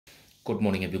Good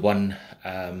morning, everyone.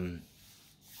 I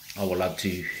would love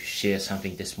to share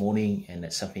something this morning, and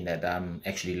it's something that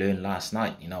actually learned last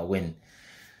night. When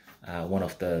one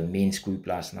of the men's group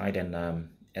last night, and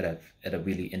had a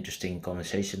really interesting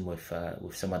conversation with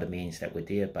some of the men that were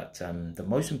there. But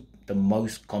the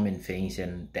most common things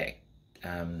and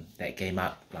that came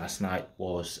up last night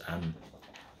was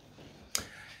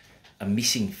a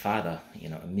missing father,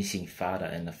 a missing father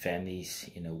in the families,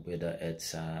 whether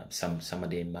it's some of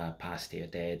them passed their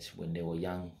dads when they were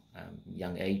young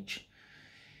age,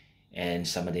 and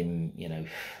some of them,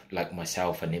 like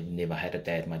myself, I never had a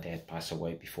dad. My dad passed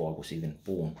away before I was even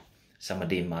born. Some of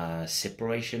them are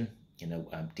separation,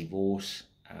 divorce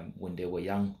when they were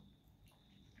young.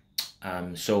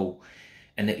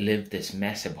 And it left this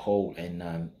massive hole in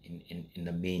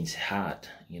the men's heart,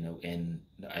 and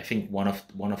I think one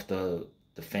of the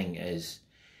thing is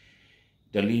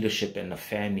the leadership in the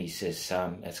families is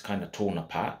kind of torn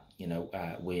apart,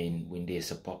 when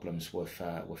there's problems with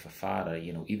a father,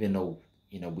 even though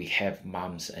we have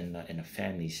mums in the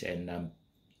families, and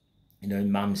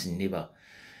mums never,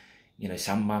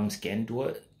 some mums can do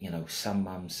it, some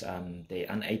mums they're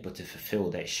unable to fulfill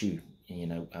that shoe,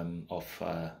 of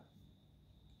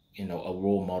a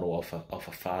role model of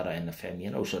a father in the family,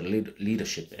 and also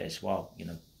leadership as well,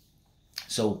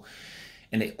 So,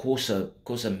 and it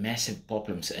causes massive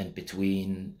problems in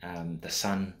between the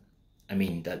son,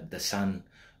 the son,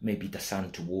 maybe the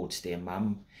son towards their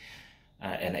mum,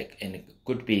 and it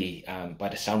could be, by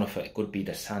the sound of it, it could be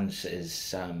the son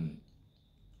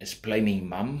is blaming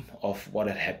mum of what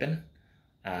had happened,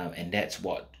 and that's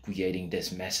what creating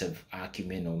this massive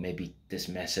argument, or maybe this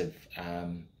massive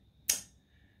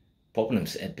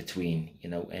problems in between,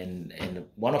 and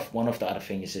one of the other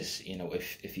things is,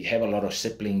 if you have a lot of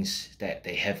siblings that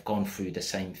they have gone through the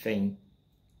same thing,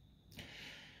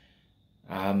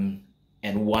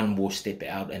 and one will step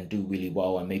out and do really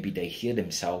well, and maybe they hear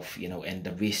themselves, and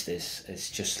the rest is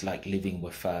just like living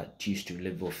with choose to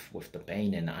live with the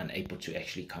pain and unable to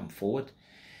actually come forward.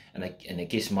 And I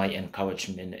guess my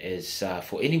encouragement is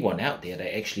for anyone out there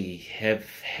that actually have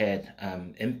had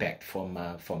impact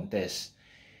from this,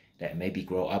 that maybe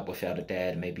grow up without a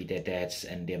dad, maybe their dads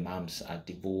and their mums are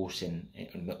divorced,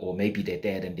 or maybe their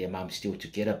dad and their mum still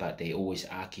together, but they always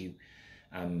argue,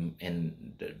 and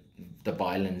the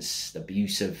violence, the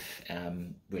abusive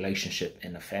relationship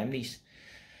in the families,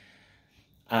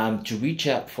 to reach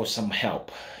out for some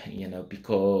help,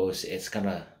 because it's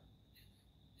gonna,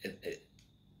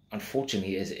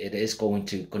 unfortunately, it is going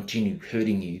to continue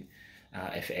hurting you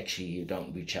if actually you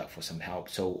don't reach out for some help.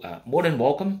 So more than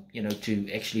welcome, to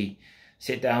actually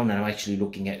sit down, and I'm actually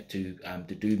looking at to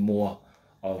do more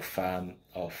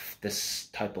of this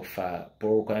type of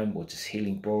program, or this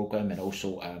healing program, and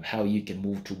also how you can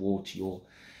move towards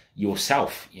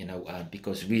yourself,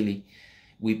 because really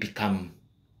we become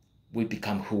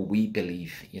who we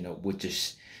believe, which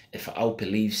is, if our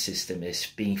belief system is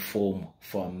being formed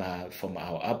from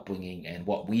our upbringing and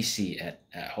what we see at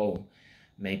home,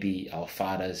 maybe our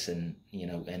fathers and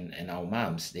and our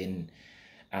moms, then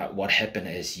what happened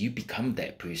is you become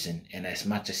that person, and as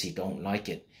much as you don't like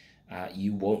it,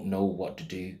 you won't know what to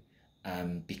do,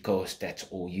 because that's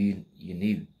all you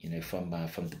knew, from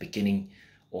the beginning,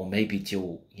 or maybe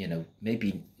till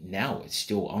maybe now it's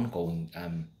still ongoing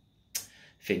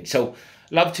thing. So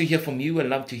love to hear from you,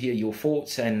 and love to hear your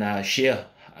thoughts, and share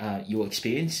your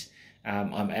experience.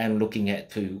 I'm looking at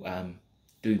to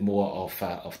do more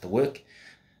of the work.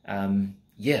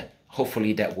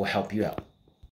 Hopefully that will help you out.